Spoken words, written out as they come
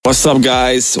What's up,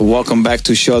 guys? Welcome back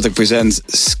to Showtek Presents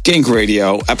SKINK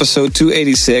Radio, episode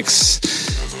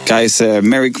 286. Guys,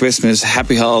 Merry Christmas,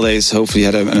 Happy Holidays. Hopefully you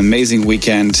had an amazing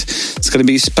weekend. It's going to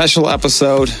be a special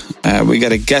episode. We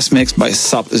got a guest mix by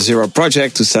Sub-Zero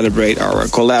Project to celebrate our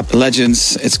collab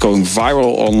Legends. It's going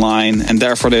viral online, and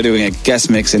therefore they're doing a guest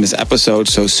mix in this episode,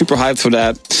 so super hyped for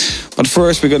that. But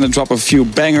first, we're going to drop a few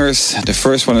bangers. The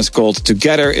first one is called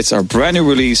Together. It's our brand new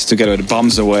release, Together with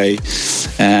Bombs Away.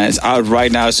 It's out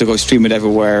right now, so go stream it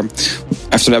everywhere.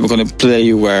 After that, we're going to play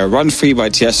you Run Free by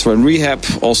Tiesto and Rehab.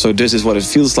 Also, This Is What It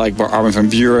Feels Like by Armin van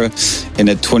Buuren in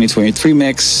the 2023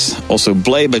 mix. Also,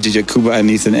 Blade by DJ Kuba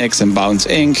and Ethan X and Bounce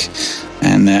Inc.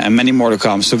 And many more to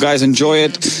come. So guys, enjoy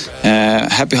it.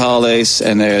 Happy holidays.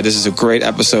 And this is a great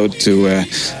episode to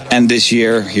end this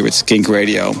year here at SKINK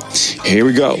Radio. Here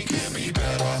we go.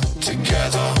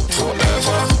 Together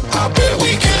forever. I bet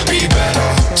we can be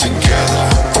better. Together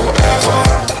forever.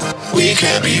 We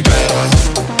can be better.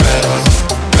 Better,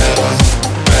 better,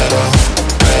 better,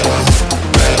 better,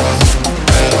 better,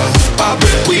 better. I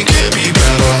bet we can be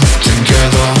better.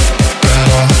 Together,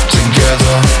 better,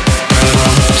 together, better,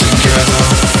 together.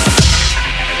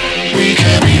 We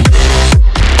can be better.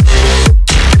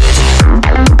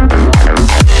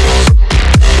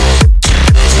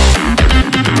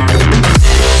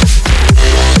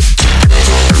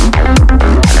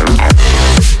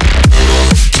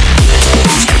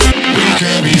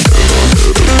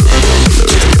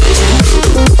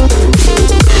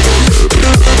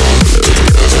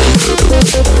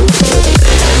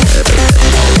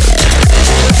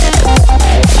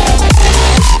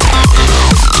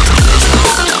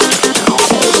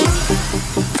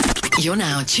 You're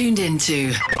now tuned into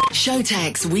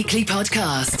Showtek's weekly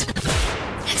podcast,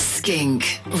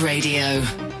 SKINK Radio.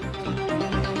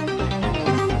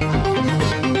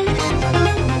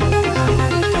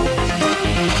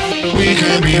 We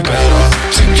can be better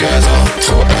together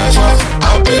forever.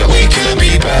 I bet we can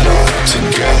be better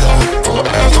together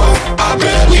forever. I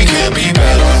bet we can be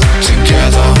better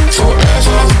together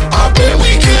forever. I bet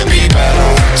we can be better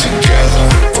together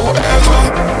forever.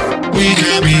 We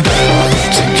can be better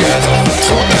together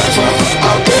forever.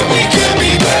 I bet we can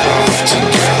be better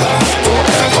together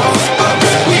forever. I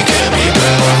bet we can be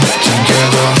better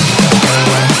together,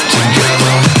 better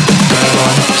together,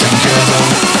 better together.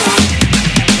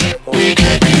 We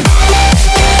can be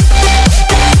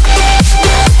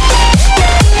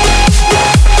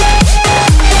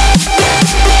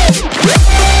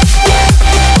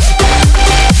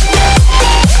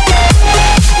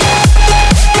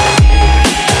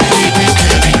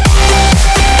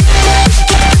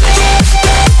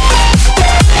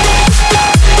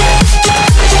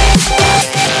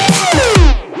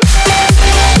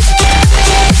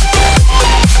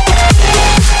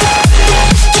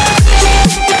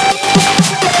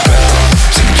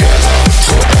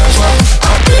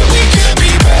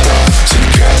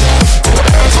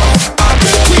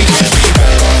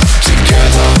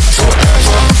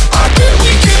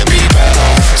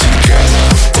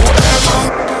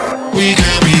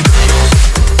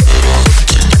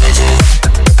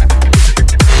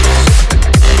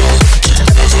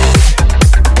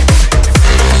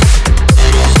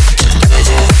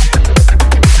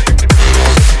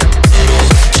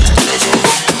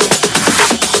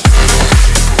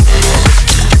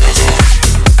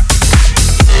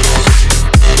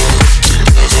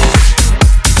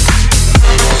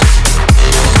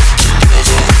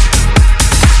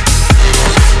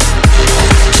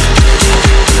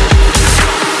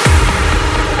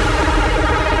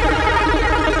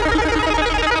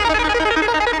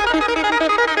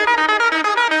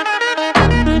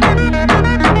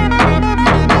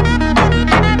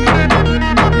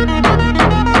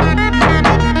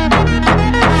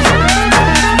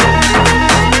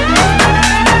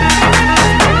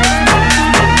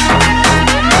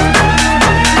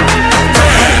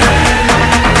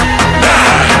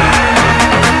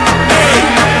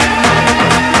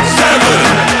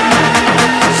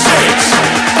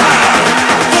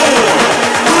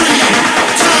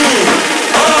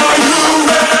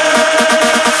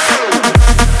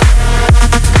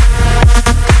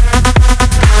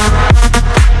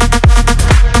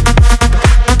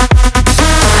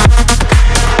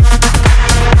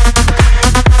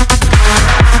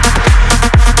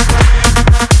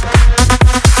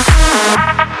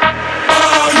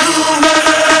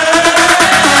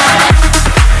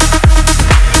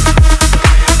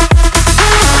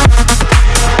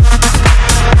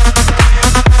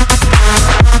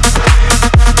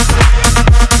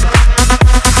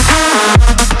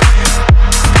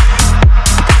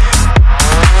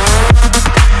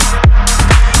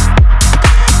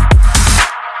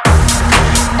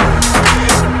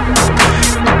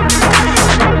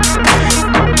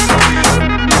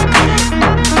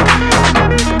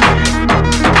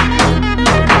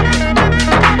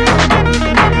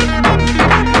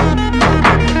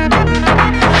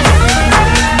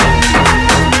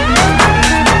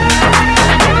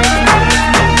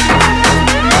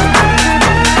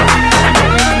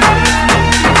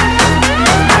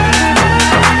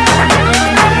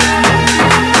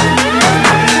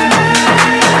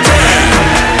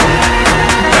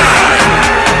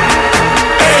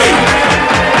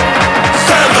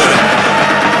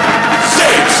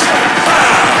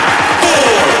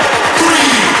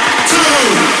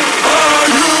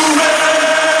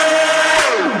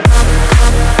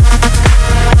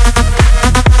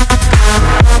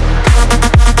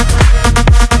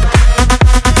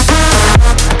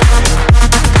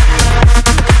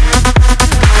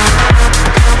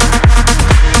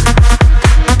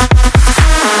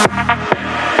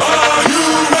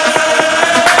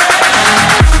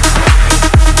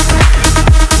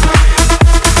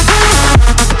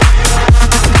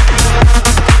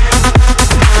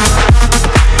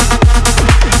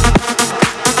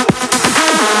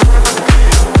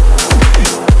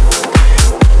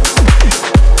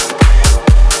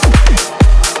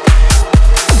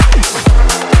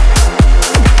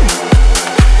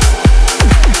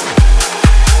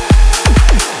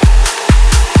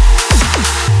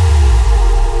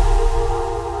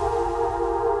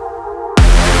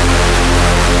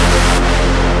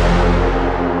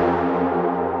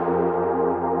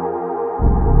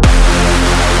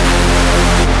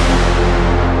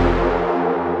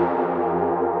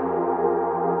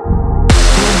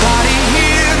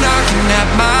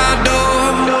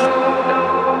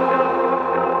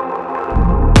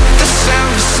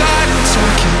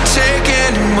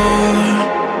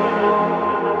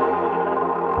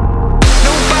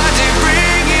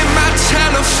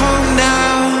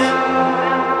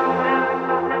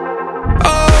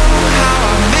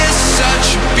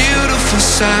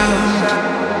sound.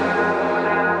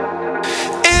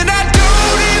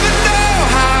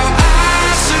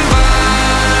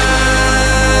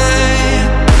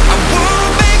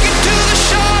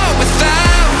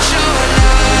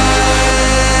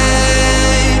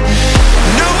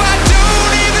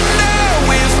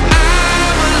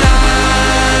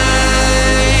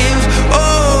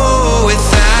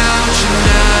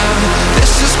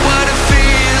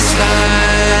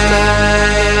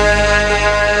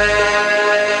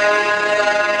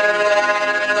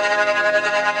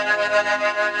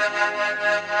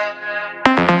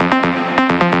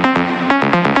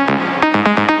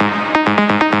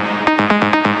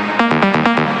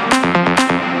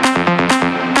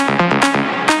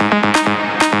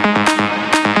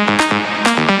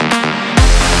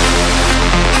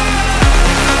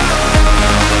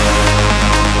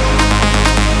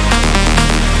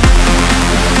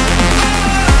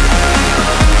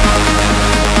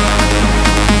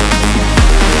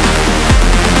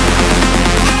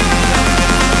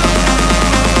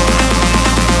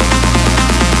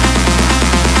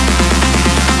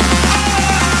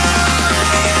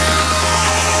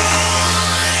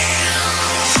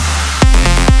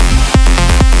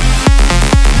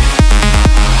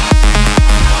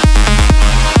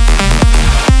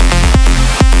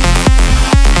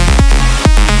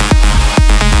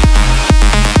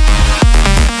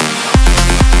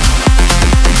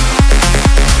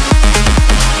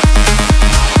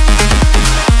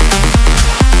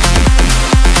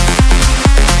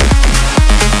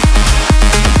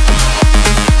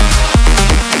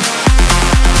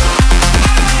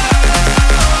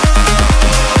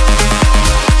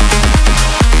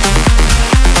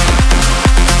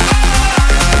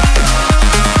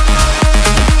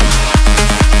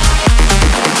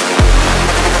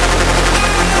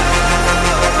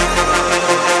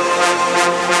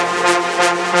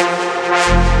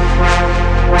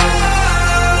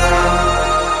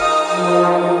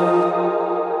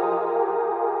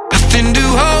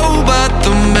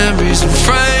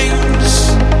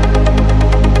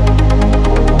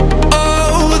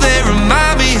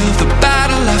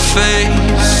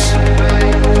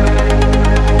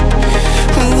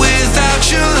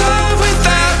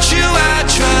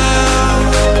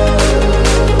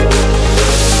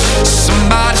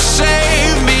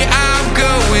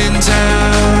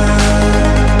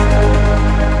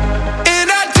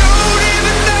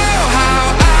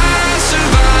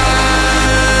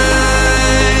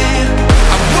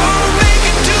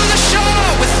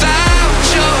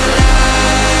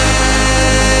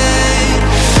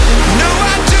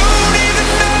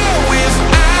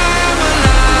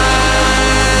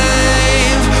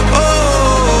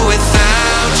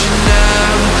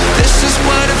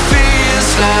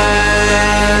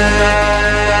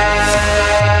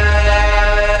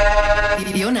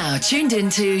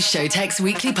 Showtek's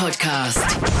weekly podcast,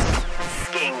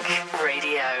 SKINK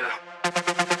Radio.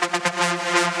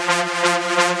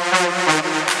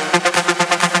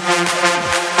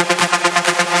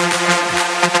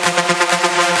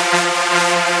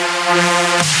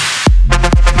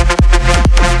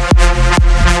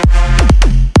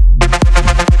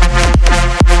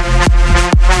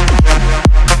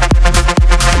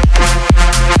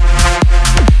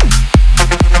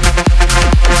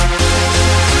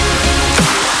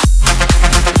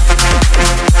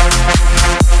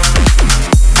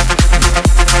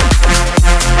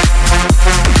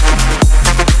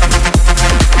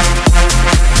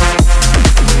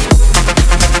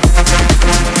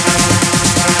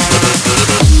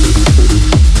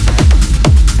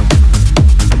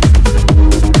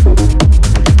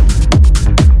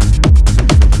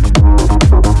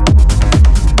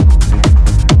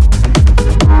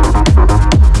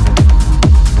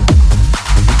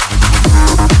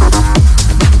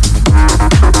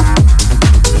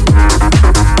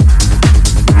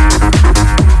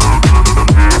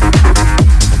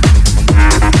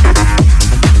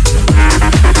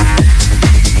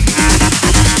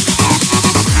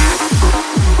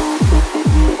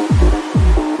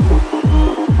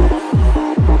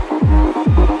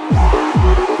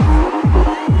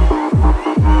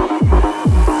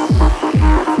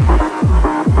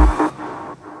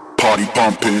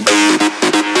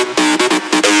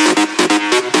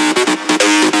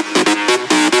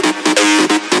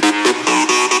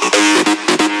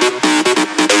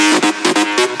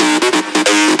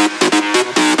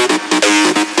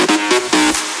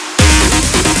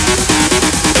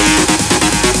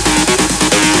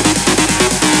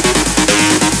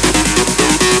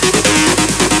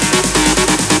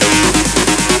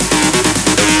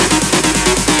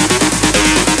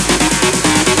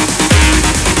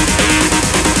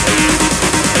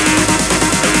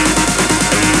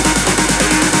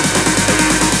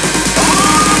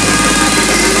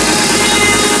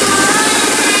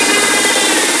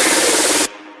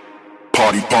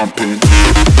 Party pumping.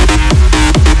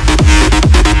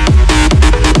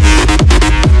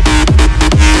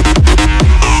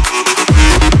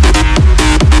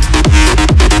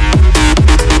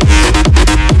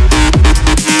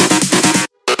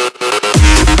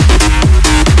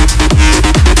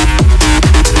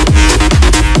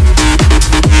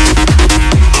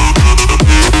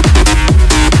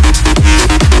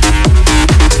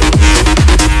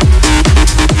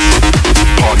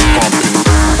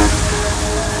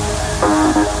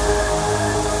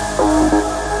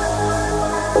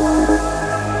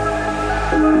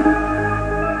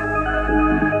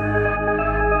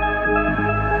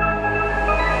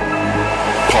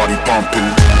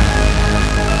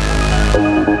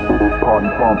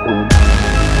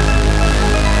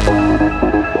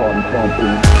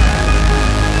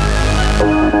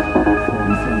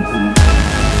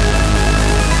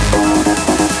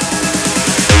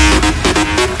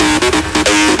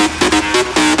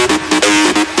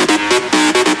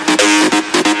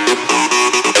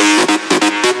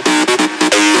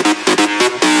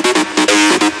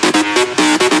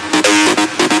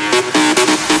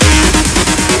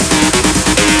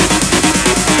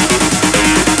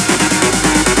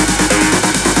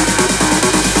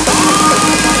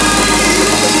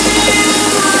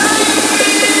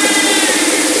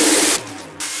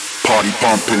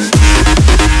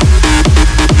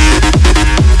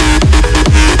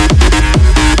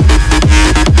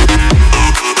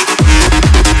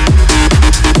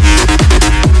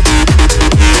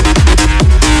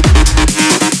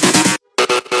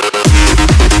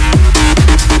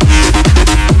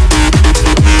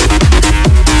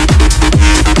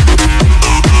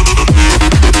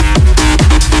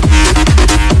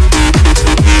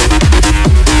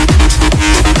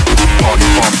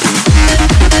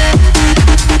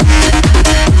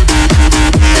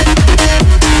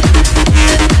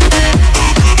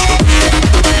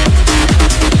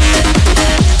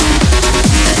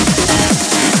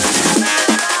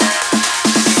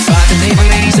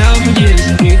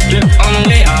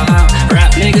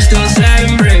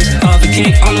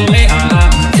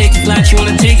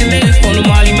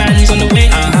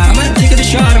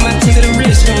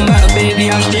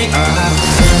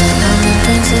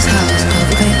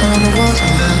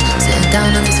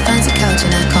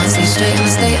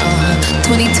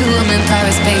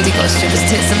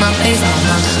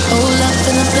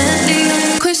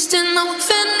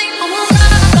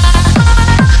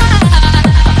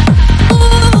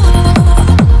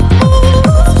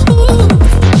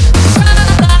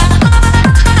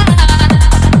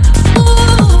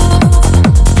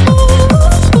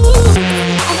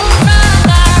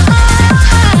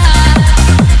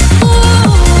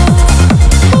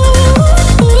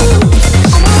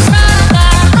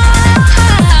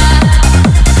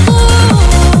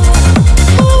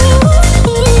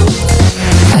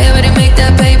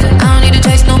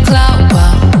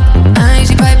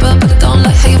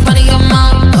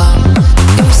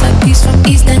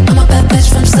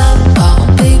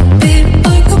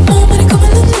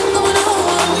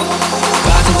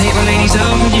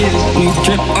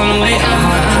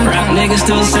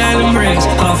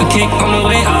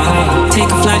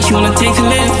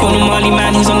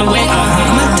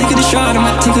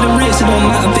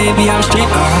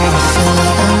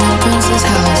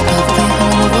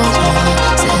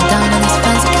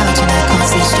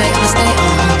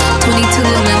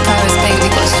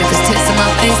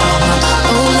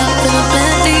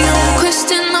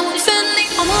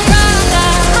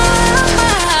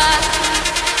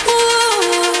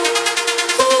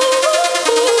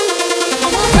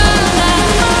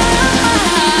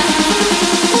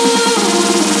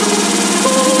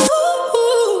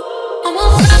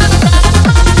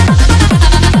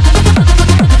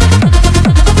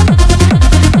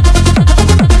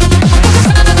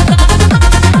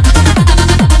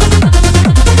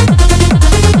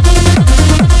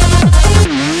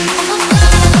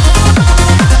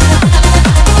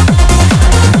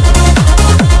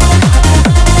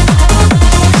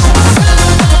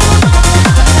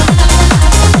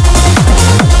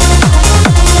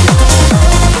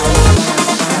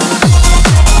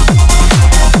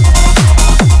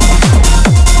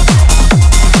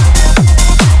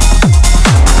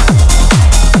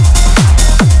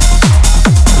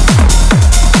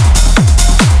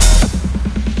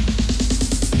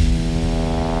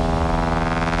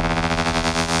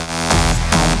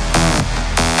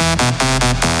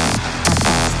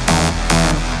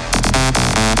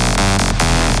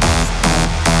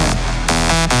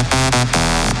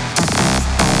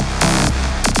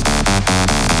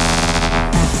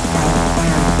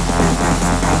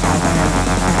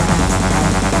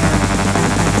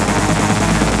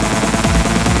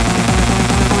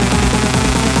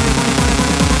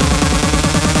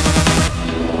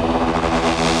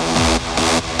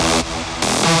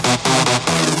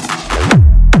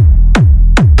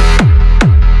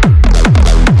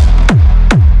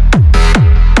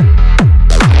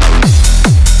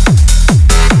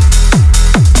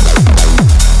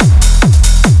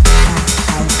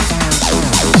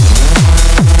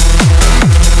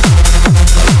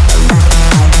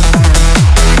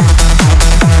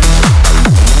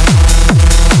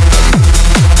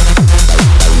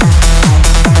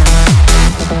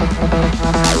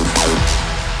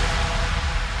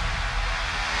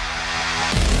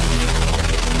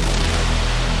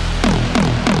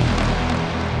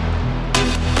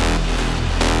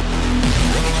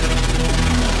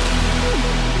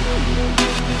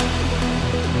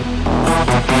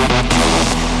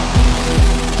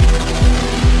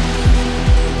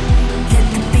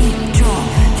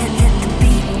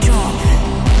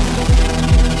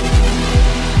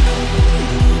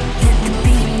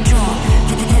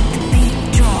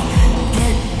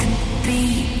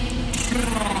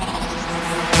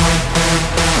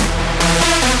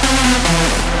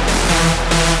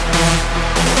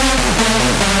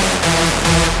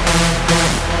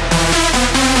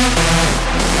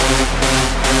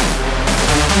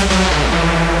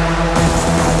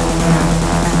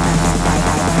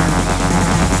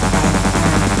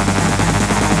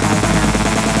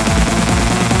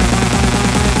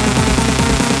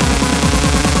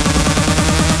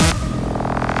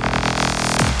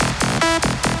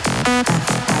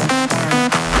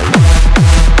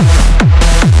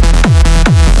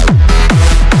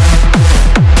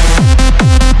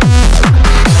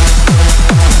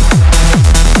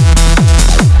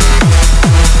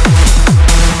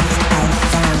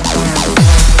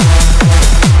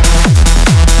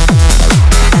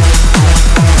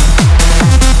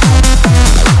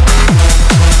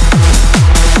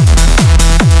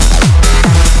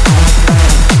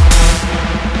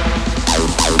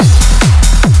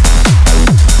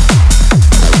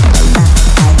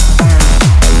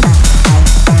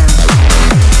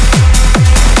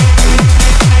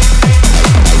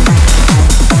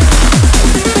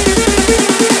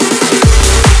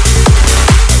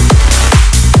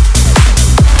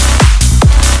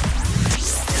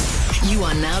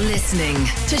 listening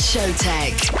to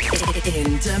Showtek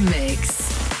in the mix.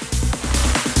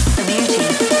 The beauty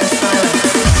of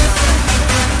silence.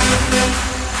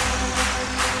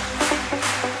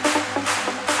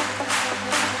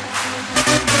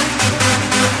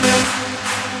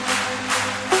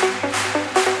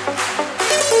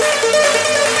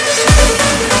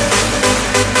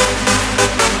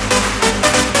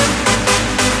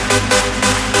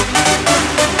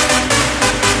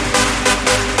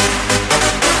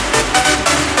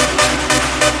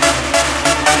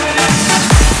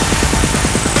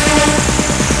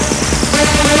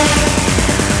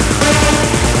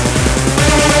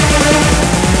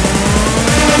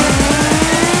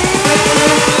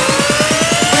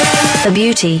 The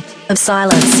beauty of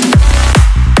silence.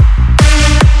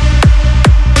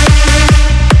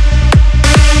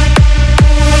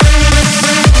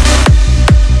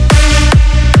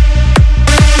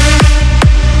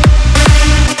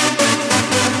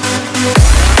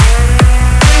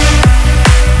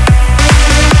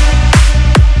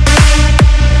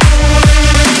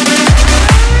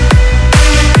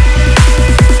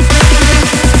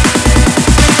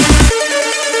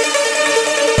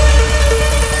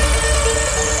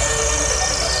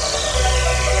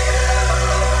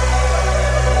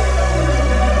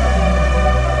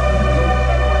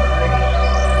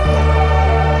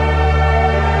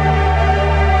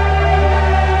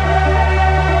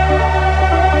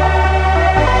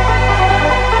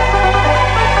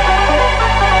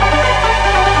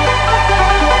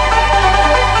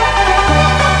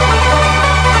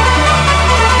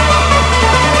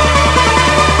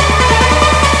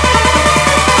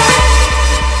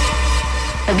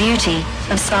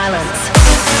 Of silence.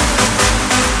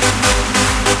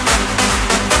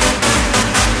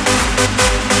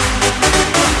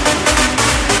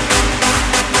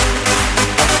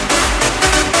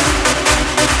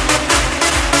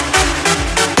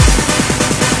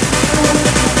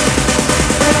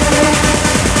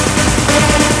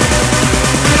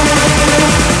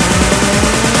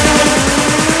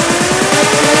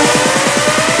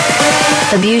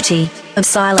 The beauty of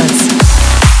silence.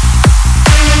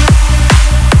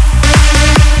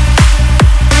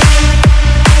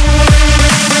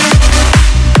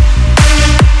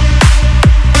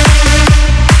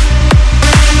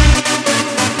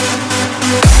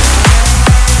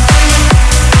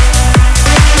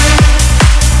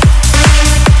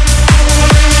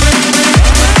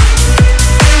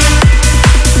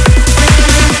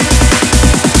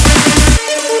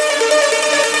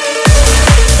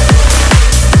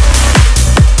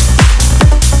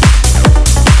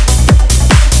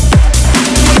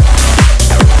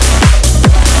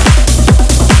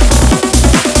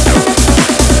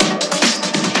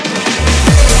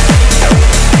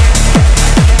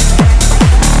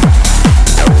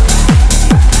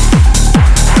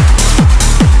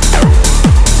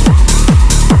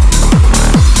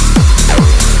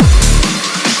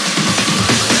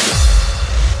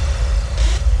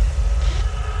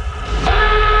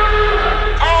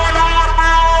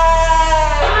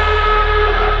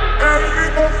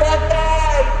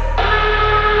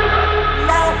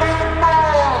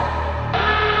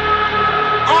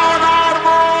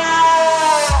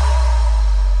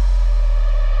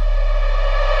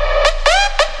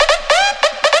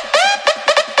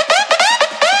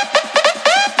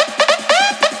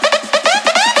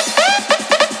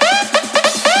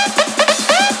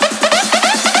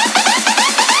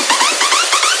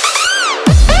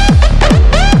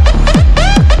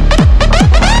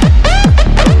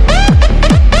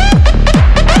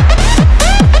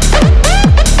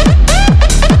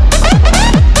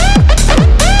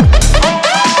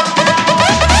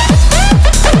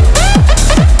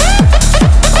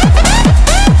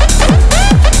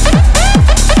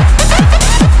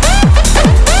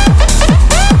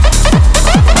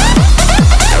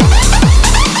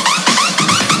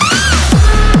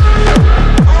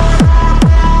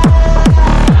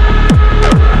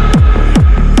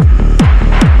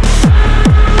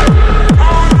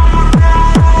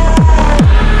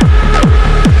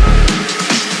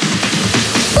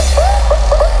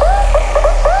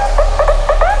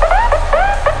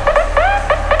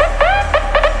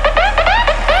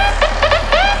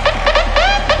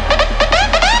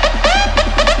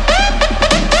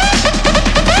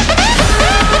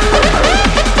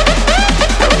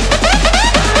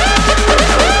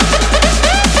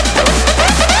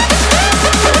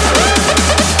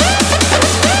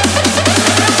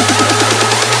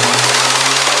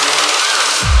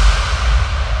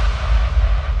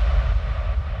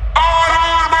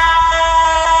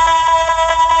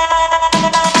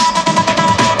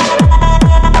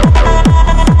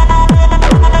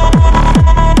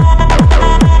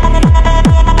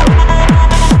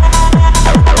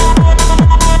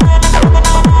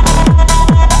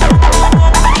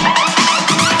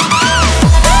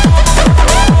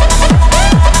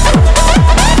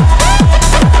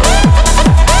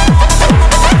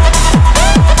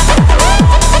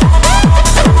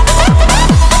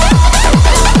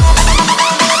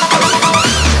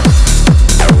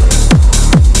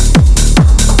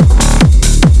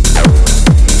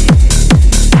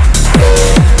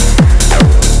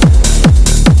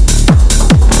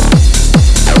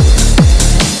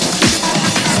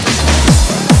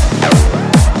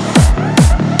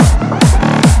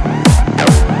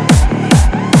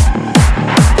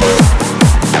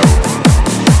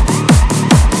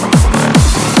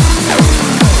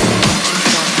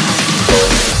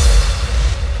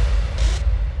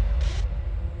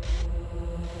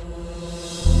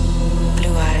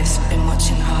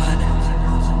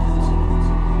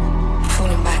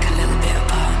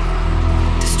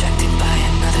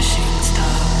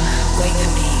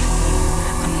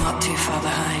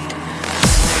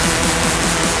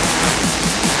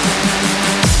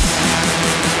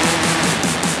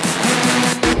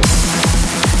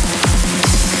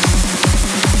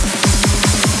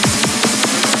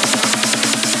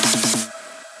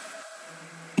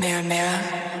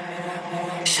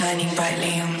 shining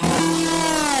brightly on the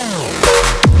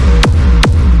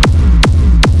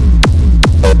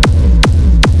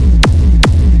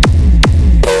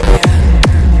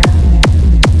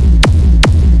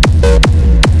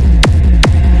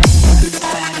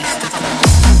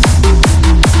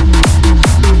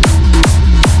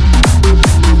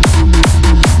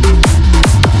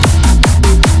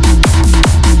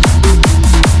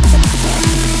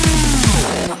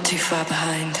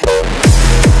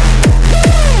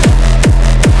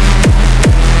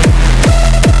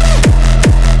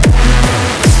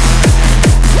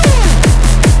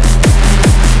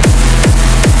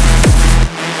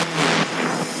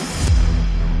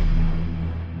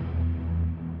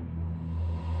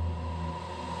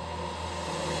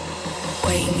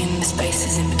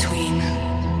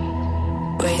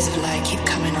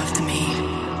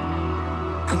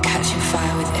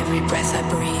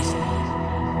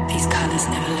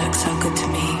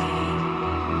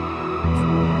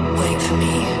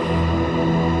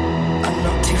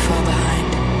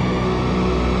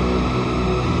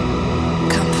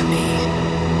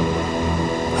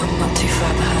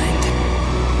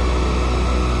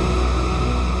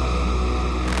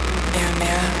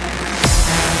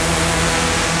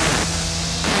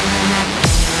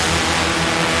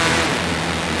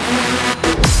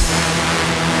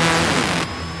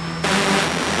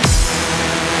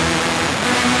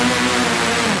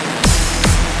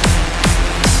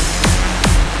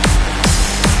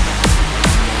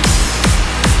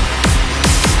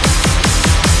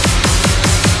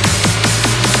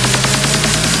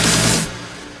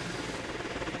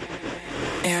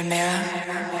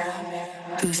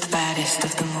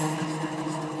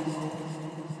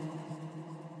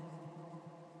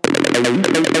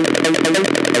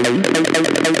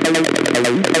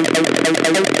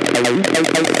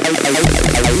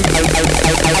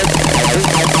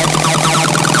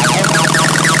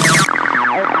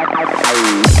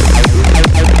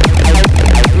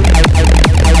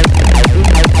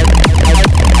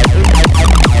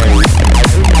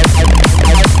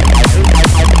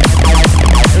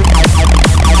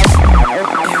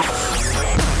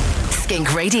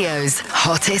SKINK Radio's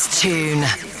hottest tune.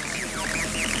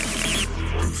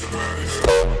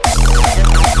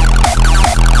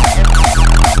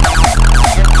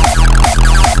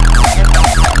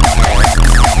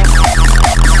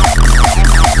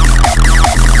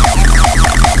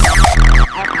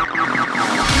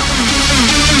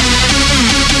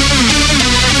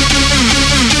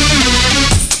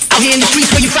 Out here in the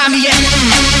streets where you find me at.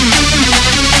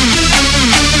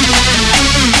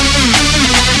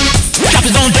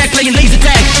 Choppers on deck playing laser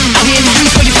tag. Out here in the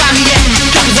streets where you find me at.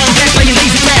 Choppers on deck playing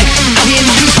laser tag. Out here in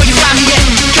the streets where you find me at.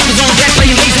 Choppers on deck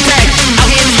playing laser tag. Out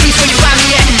here in the streets where you find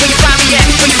me at. Where you find me at. Where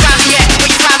you find me at. Where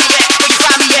you find me at. Where you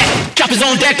find me at. Choppers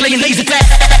on deck playing laser tag.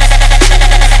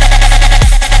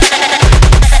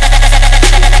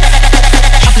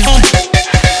 Choppers on.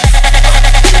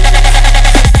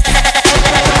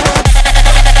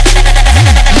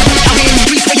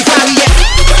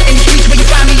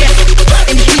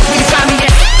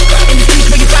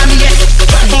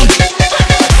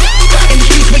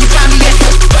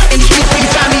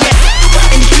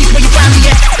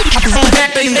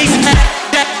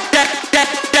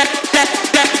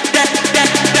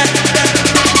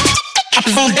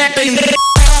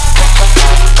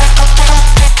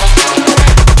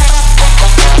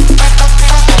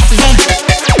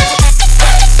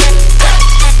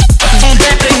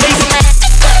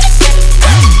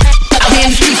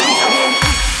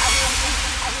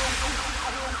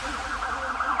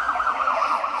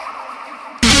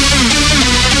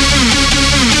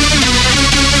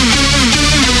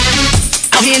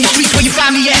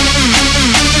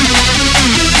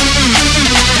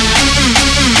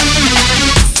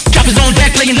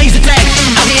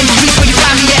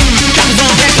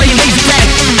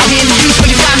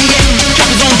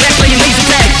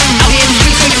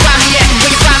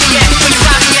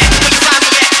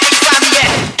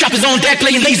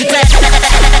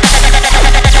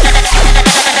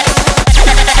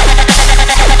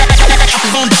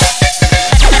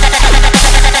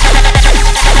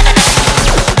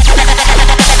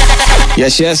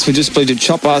 Yes, we just played the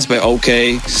Chop Us by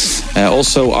OK.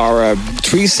 Also our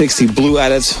 360 Blue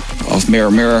edit of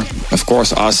Mirror Mirror. Of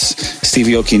course, us,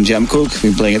 Stevie Aoki and Jem Cook. We've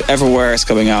been playing it everywhere. It's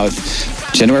coming out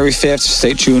January 5th.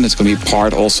 Stay tuned. It's going to be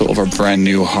part also of our brand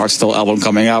new Hardstyle album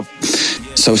coming up.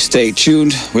 So stay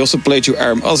tuned. We also played you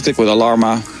Aram Ozglik with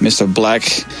Alarma, Mr. Black,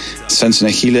 Sensen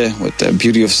Achille with The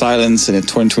Beauty of Silence in the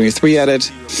 2023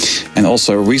 edit, and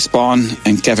also Respawn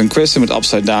and Kevin Christen with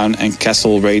Upside Down, and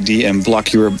Castle Ray D and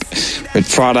Block Europe with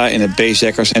Prada in the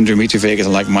Bassjackers and Dimitri Vegas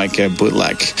and Like Mike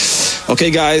bootleg.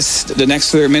 Okay guys, the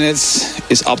next 30 minutes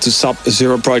is up to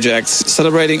Sub-Zero Projects,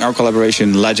 celebrating our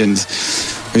collaboration Legend,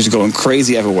 which is going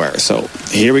crazy everywhere. So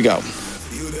here we go.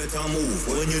 Move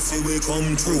when you see we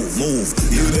come through. Move.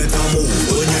 You better move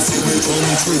when you see we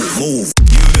come through. Move.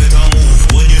 You better move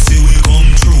when you see we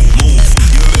come through. Move.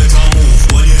 You better move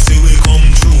when you see we come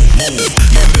through. Move.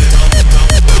 You better move.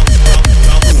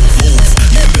 Move.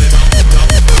 You better move.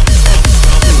 When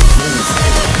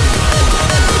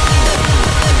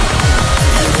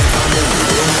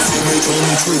you see we come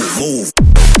through. Move.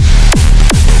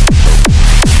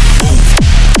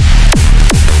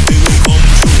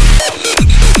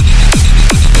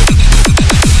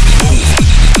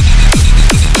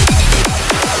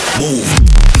 Move.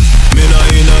 Me nah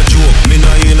in a joke, me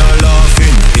nah in a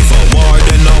laughing. If a war,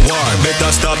 then a war,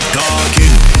 better stop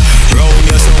talking. Round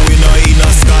ya so we nah in a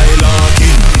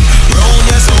skylarking. Round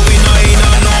ya so we nah in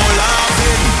a no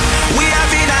laughing. We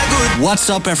having a good. What's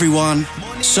up everyone?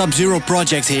 Sub-Zero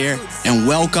Project here, and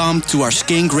welcome to our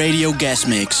SKINK Radio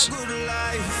Guestmix.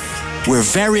 We're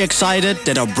very excited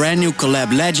that our brand new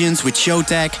collab Legends with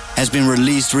Showtek has been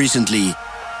released recently.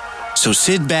 So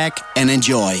sit back and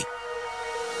enjoy.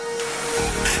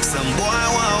 Some boy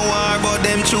want war, but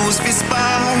them choose fi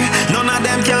spar. None of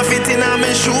them can fit in on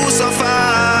my shoes so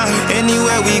far.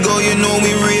 Anywhere we go, you know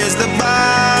we raise the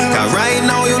bar. 'Cause right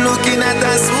now you looking at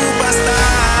a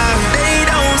superstar. They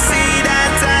don't see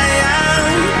that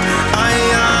I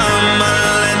am a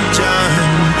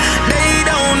legend. They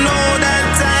don't know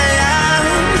that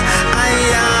I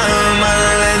am a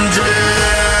legend.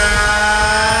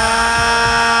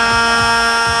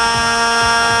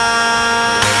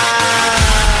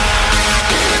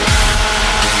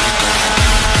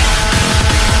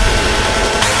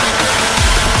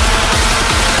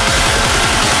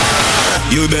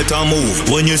 You better move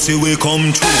when you see we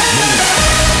come through. Move.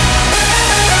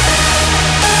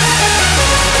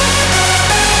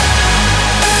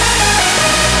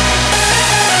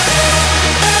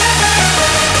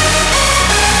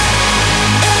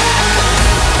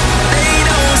 They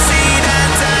don't see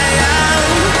that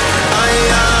I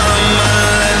am a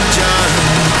legend.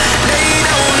 They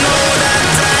don't know that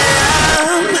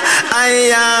I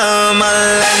am a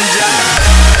legend.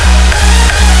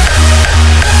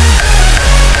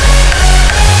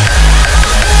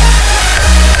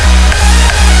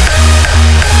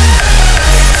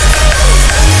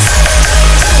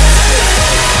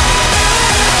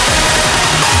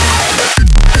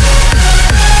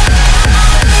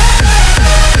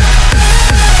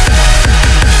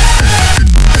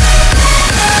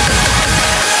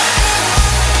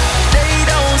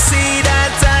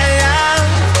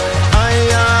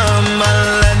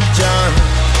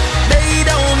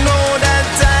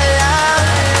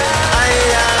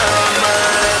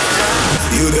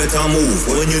 Move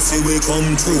when you see we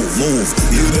come through. Move.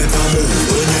 You better move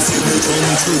when you see we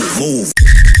come through. Move.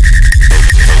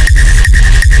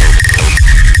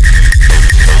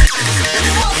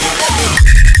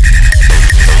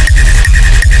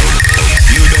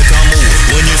 You better move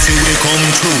when you see we come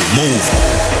through. Move.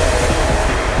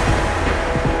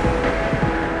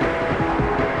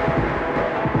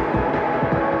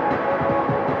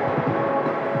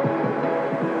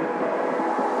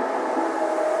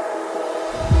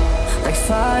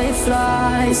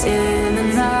 Fireflies in the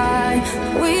night,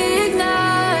 we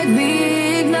ignite,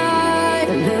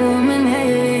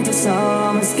 illuminate the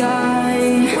summer sky.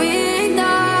 We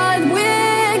ignite,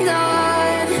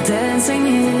 dancing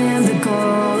in the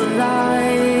cold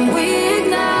light. We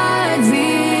ignite,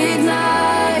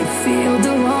 feel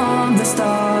the warmth, the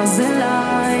stars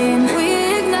align. We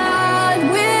ignite,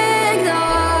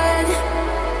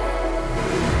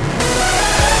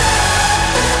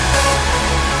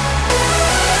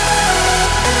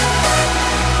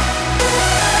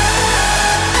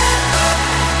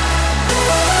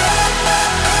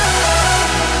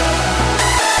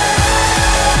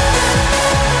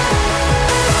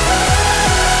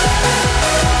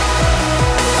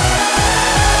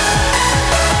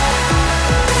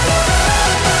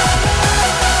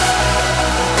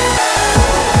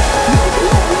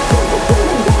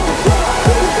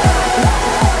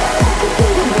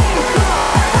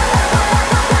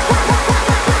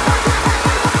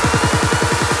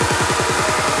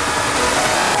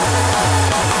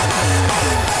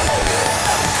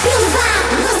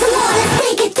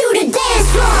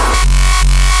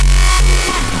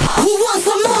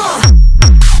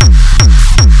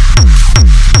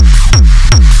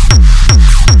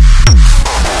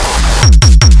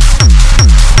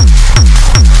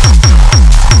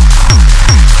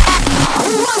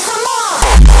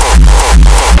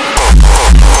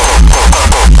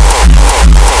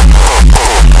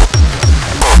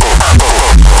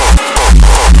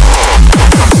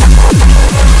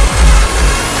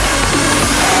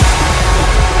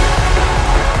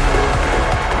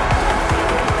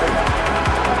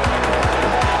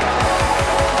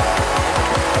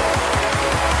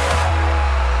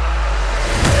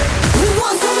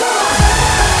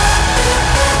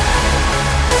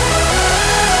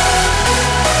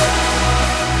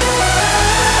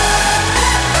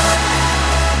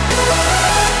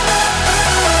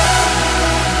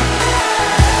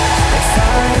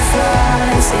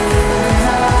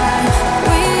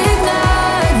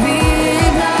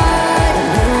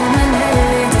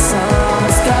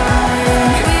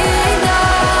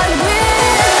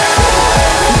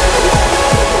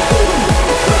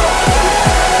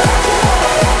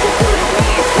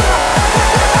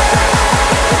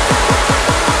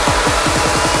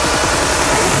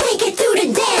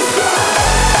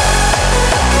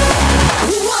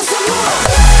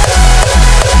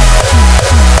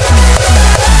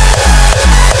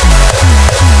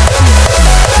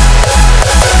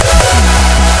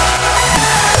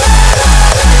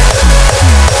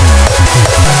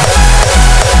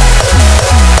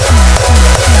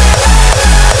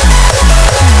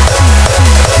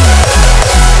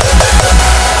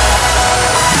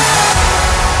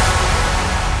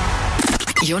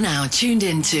 tuned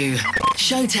into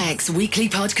Showtek's weekly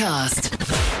podcast,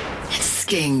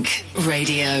 Skink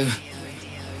Radio.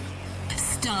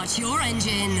 Start your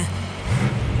engine.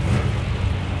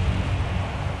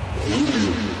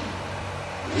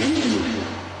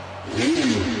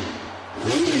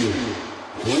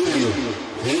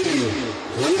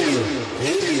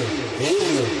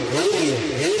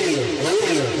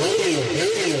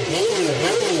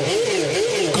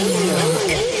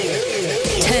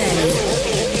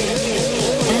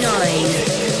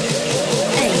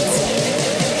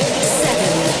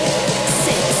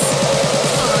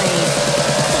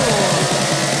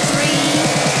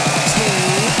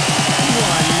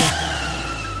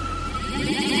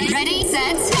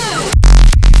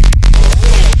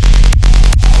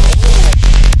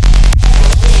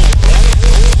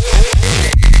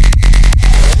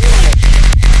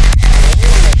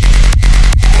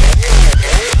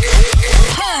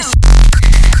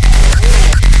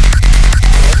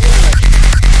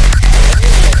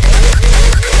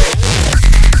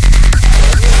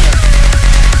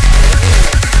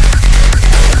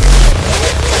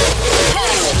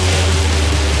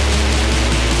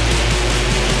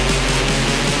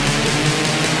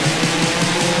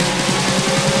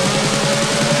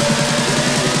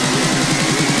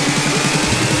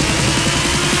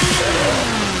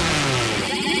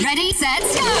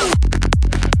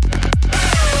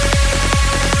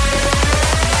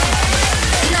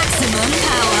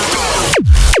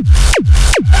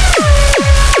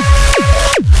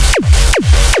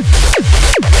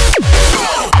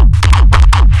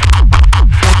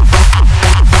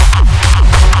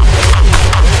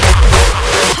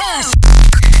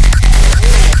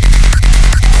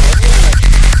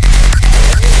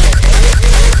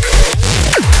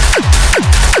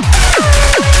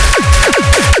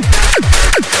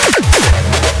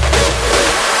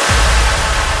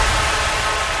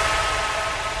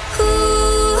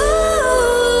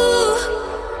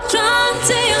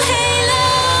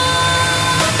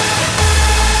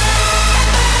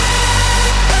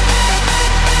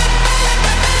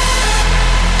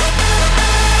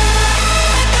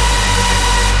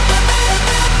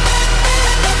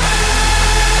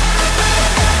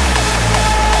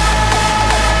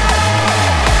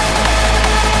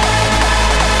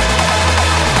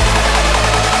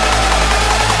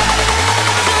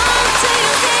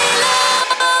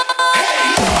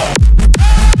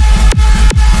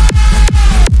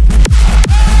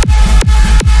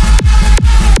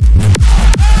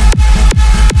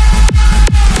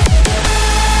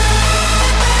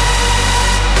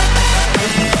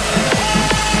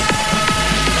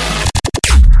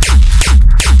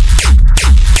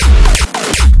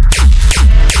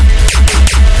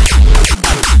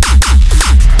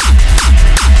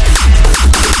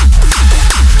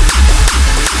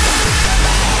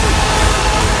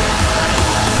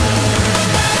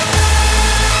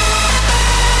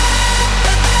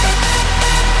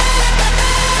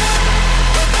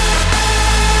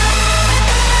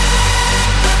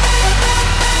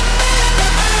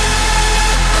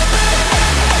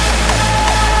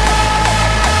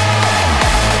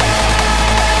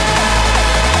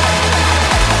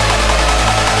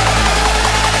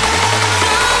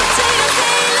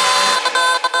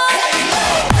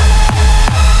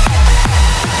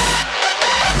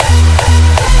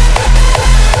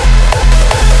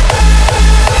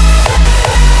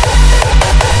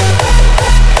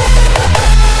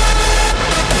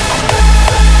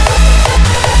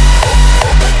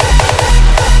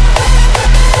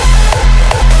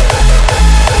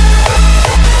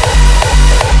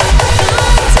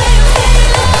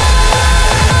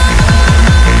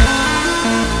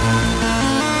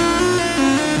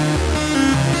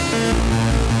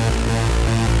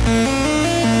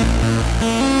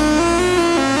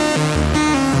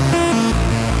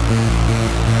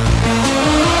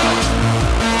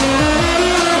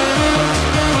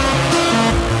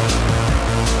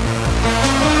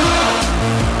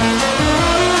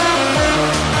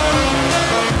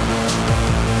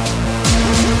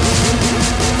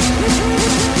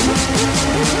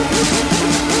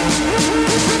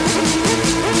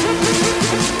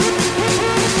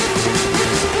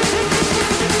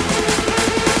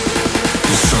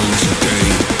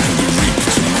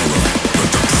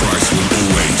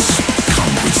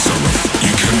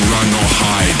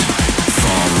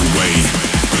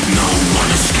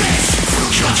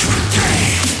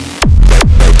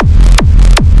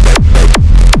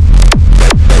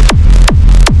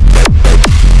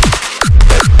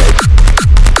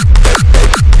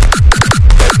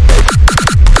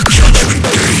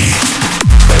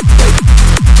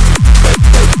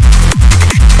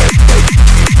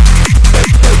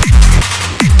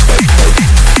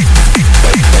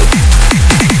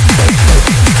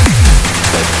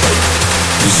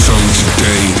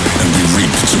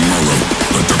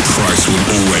 but the price will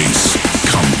always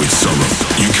come with sorrow.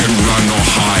 You can run or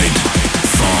hide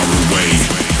far away,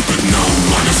 but no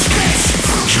one escapes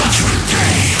from Judgment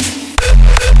Day.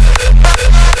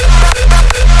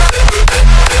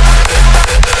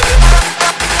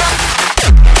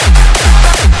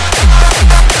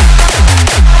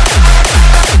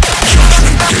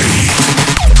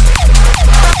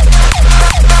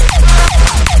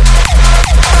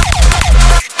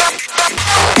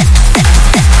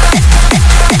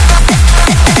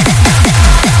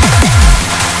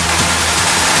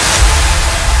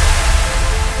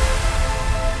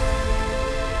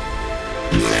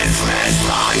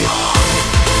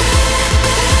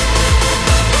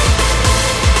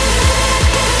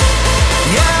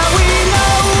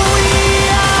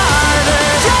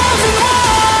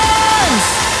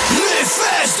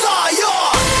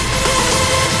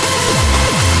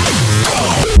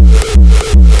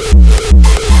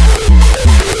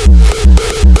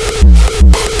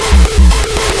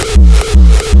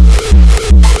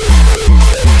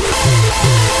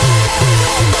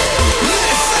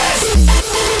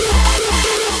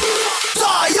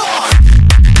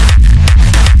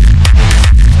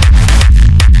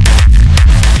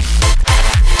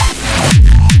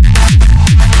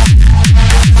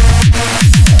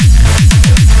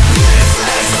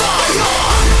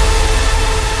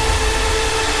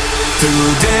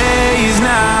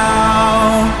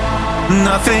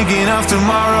 Not thinking of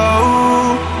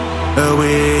tomorrow.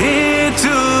 We're here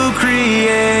to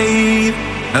create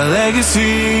a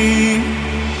legacy.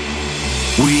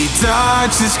 We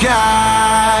touch the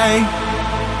sky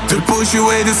to push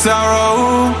away the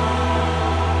sorrow.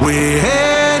 We're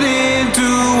heading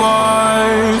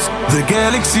towards the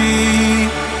galaxy.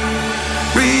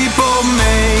 People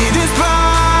made this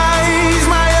prize,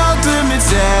 my ultimate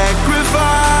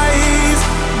sacrifice.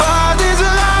 But this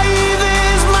life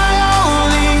is my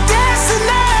only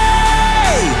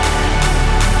destiny.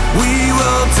 We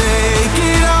will take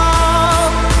it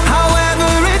all, however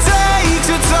it takes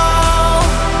a toll.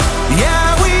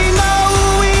 Yeah, we know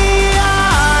we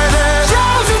are the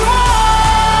chosen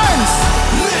ones.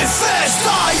 Live fast,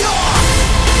 die young.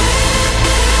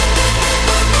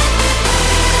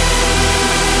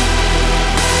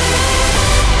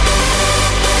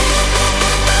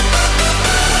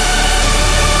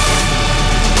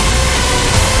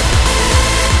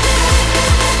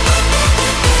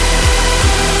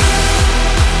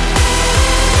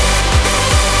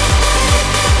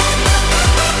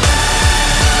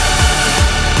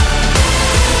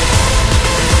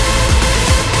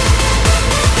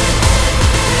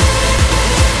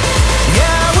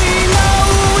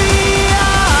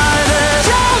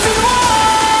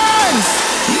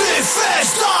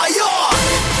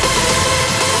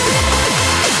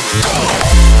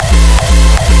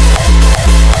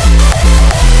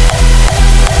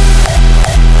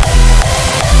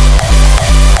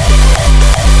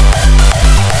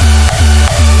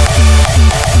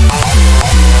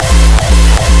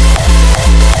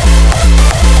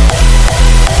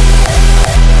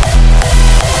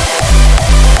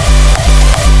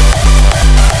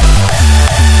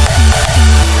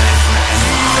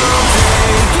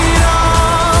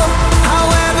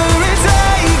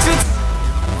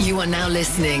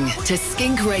 Listening to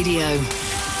Skink Radio,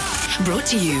 brought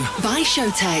to you by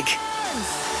Showtek.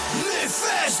 Live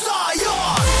fast, die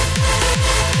young.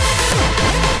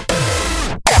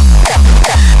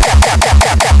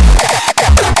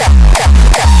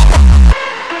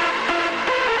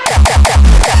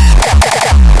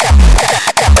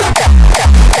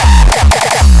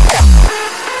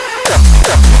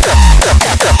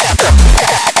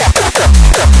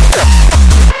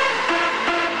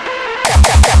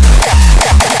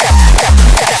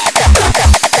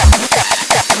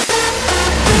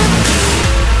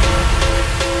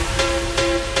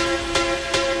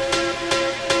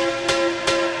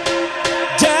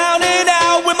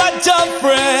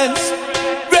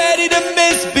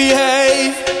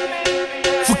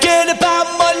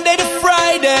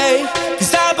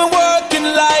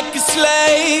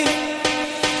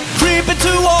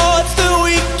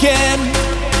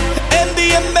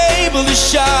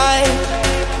 Shine,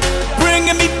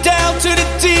 bringing me down to the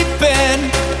deep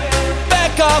end.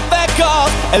 Back off,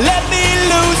 and let me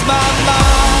lose my mind.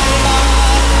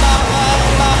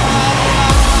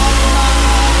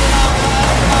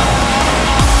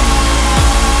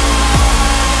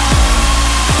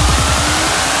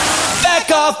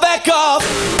 Back off.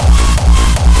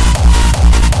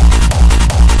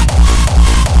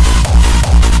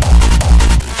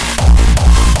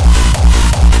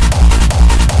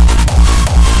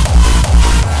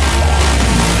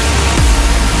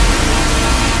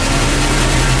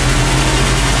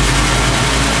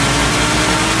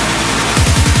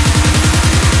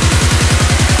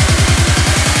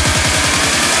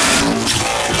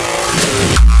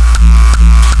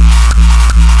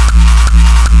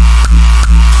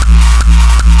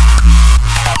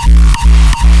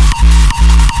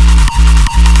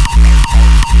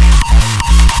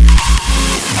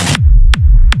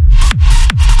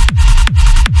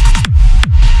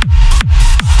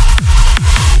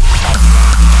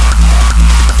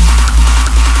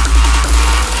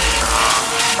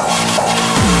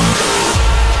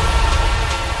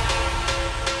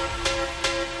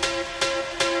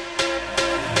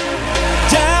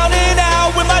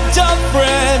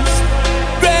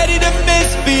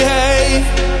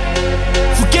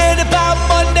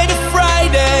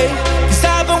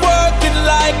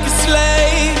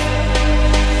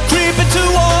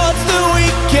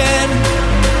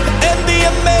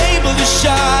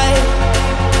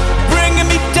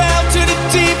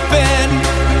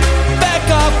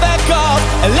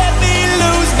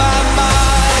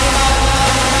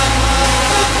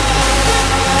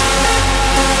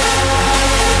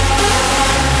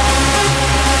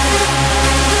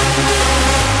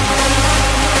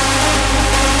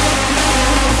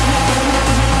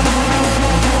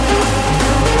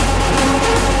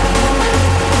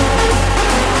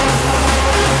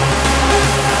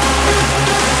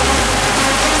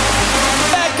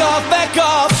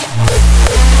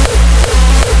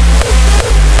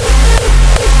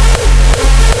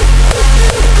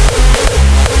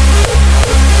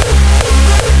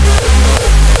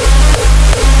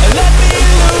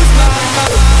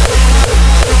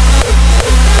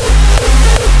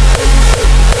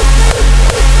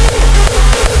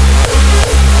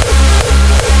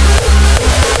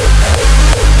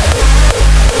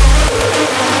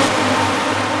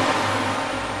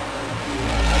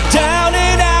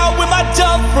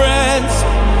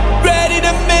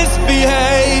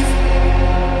 behave.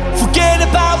 Forget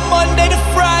about Monday to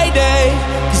Friday,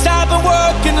 'cause I've been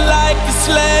working like a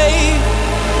slave.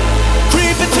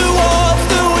 Creeping towards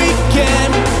the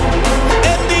weekend,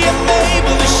 empty and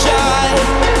able to shine,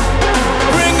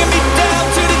 bringing me down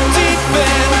to the deep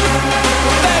end.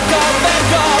 Back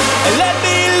off, and let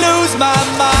me lose my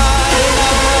mind.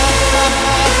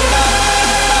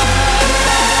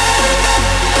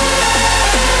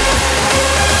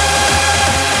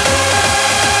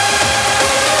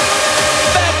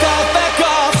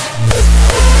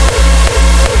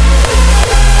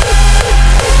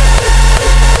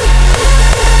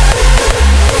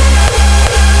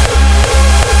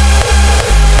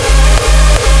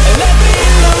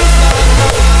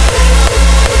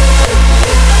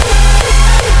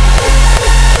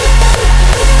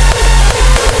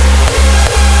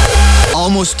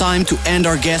 Almost time to end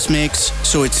our guest mix,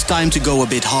 so it's time to go a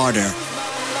bit harder.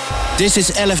 This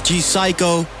is LFG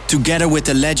Psycho together with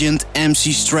the legend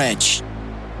MC Stretch.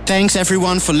 Thanks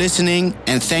everyone for listening,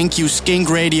 and thank you Skink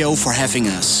Radio for having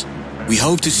us. We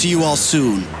hope to see you all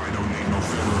soon.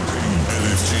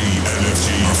 LFG,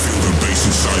 I feel the bass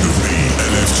inside of me.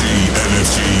 LFG,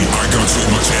 I got too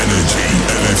much energy.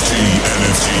 LFG,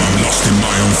 I'm lost in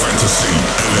my own fantasy.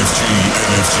 LFG,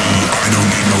 I don't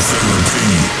need no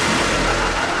therapy.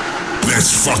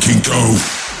 Let's fucking go,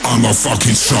 I'm a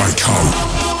fucking psycho.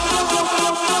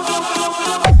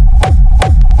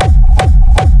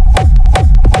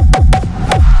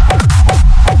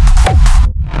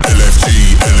 LFG,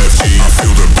 I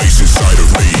feel the bass inside of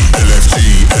me. LFG,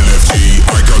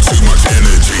 I got too much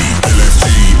energy. LFG,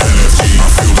 I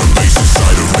feel the bass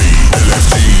inside of me.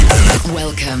 LFG.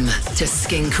 Welcome to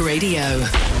Skink Radio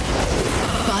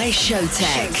by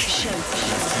Showtek.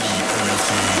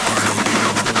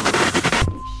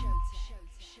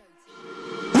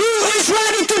 Who's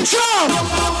ready to jump?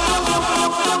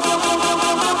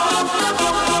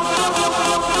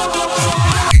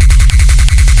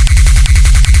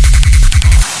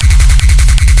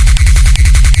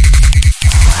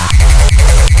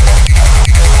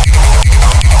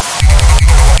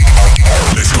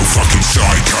 Let's go fucking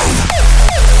psycho.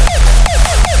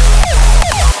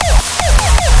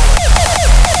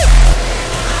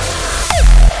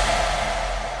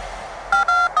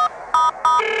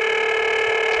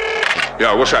 Yo,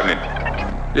 what's happening?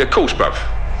 Yeah, of course, bruv.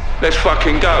 Let's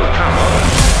fucking go. Come on.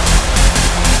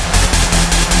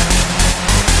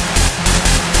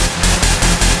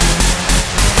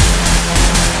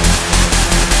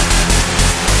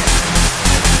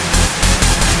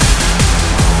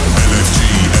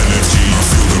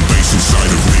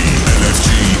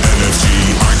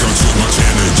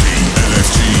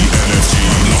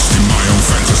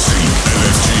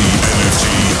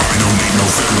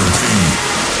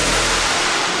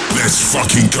 Let's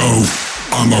fucking go,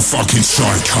 I'm a fucking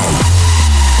psycho.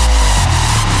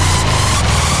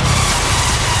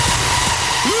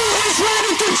 Who's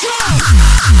ready to jump?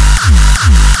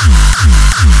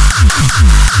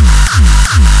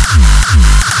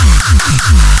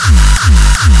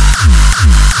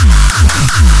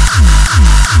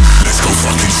 Let's go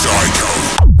fucking psycho.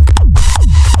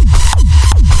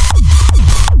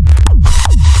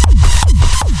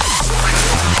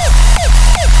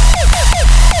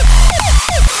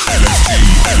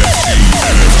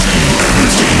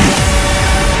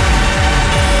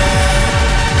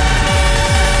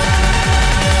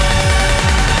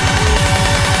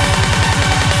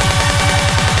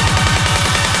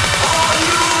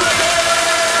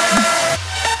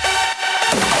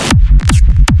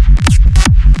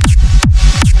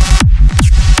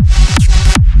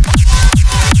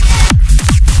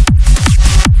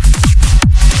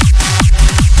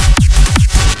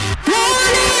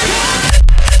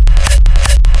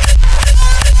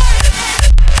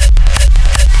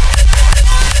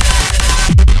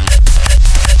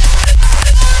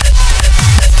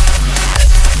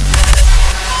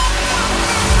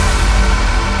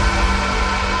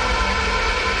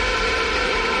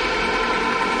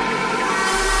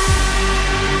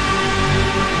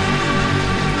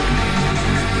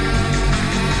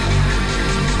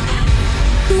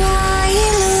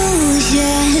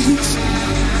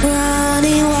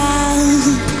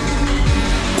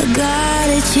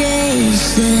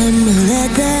 chase them,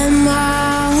 let them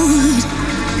out.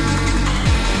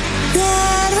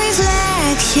 That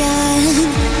reflection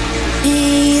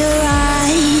in your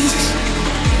eyes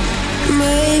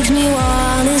makes me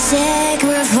wanna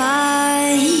sacrifice.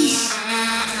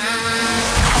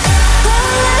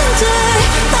 I'll enter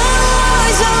a war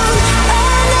zone.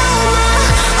 I know my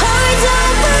heart's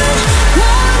open,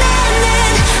 won't end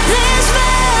in this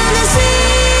fantasy.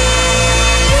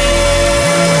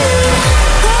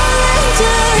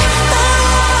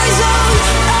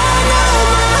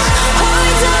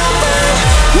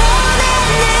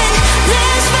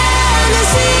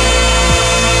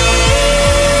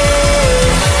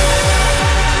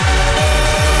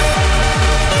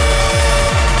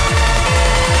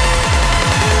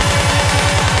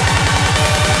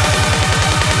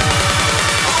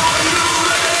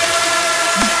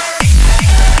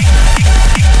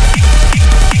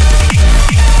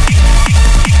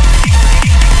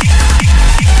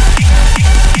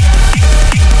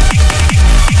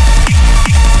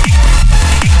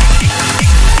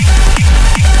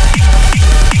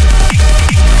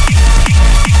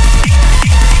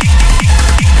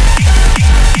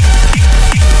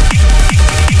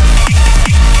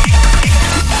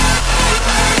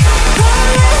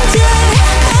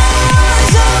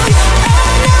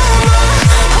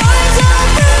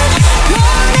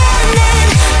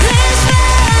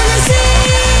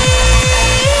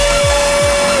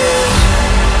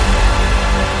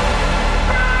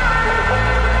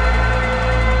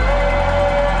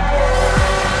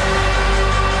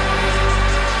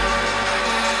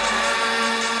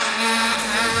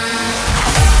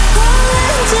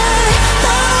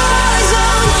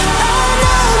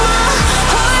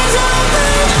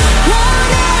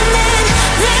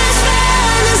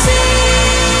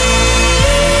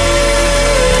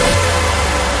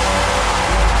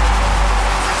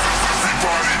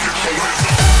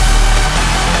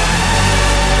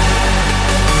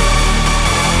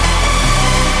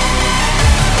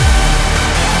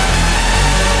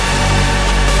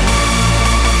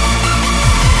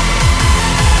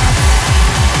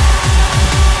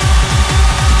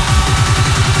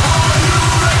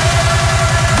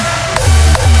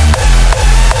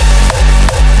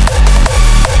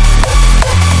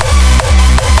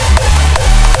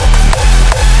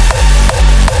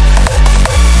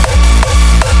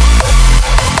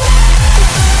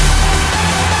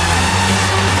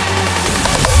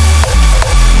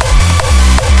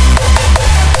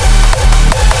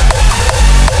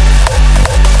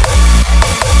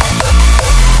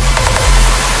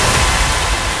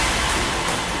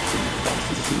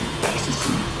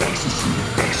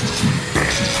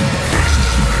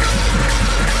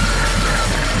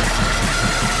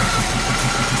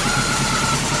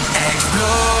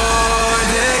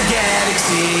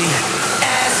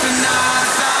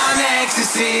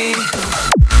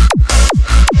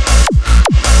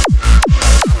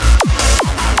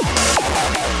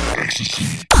 I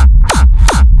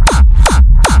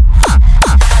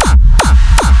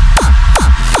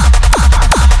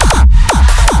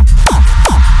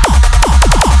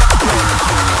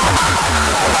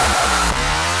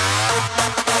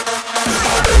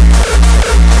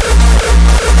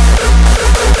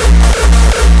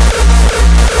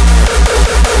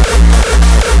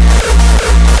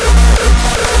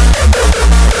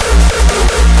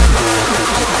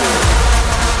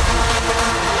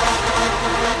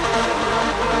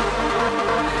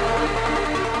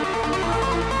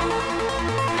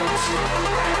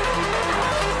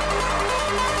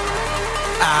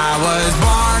was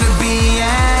born to be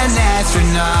an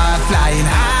astronaut, flying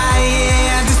high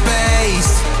into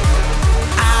space.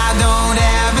 I don't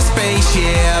have a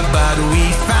spaceship, but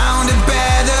we found a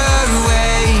better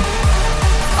way.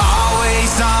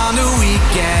 Always on the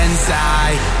weekends,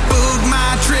 I booked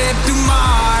my trip to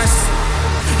Mars.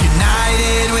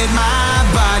 United with my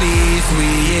bodies,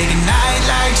 we ignite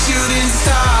like shooting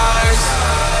stars.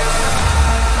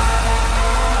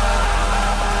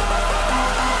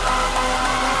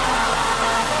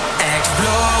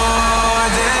 Explore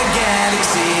the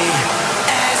galaxy,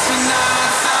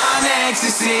 astronauts on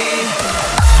ecstasy.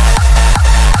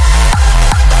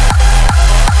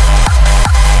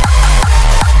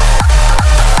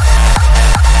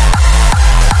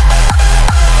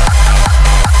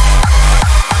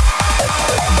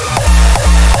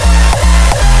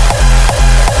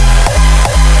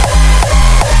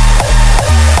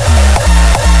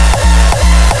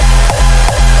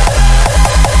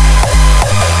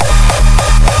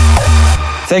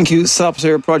 Thank you,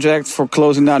 Sub-Zero Project, for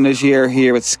closing down this year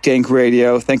here at SKINK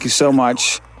Radio. Thank you so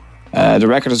much. The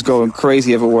record is going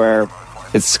crazy everywhere.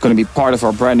 It's going to be part of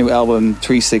our brand new album,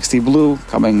 360 Blue,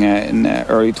 coming in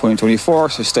early 2024,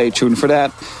 so stay tuned for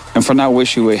that. And for now,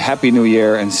 wish you a happy new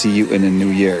year and see you in the New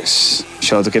Year's.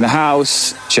 Showtek in the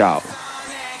house. Ciao.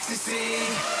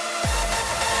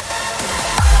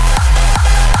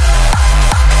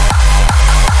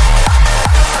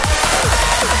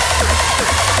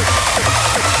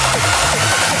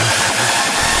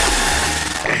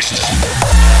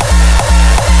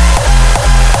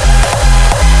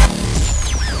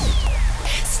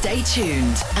 Stay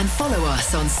tuned and follow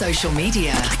us on social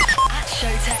media at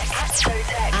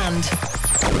Showtek and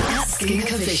at SKINK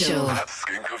Official. At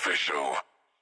SKINK Official.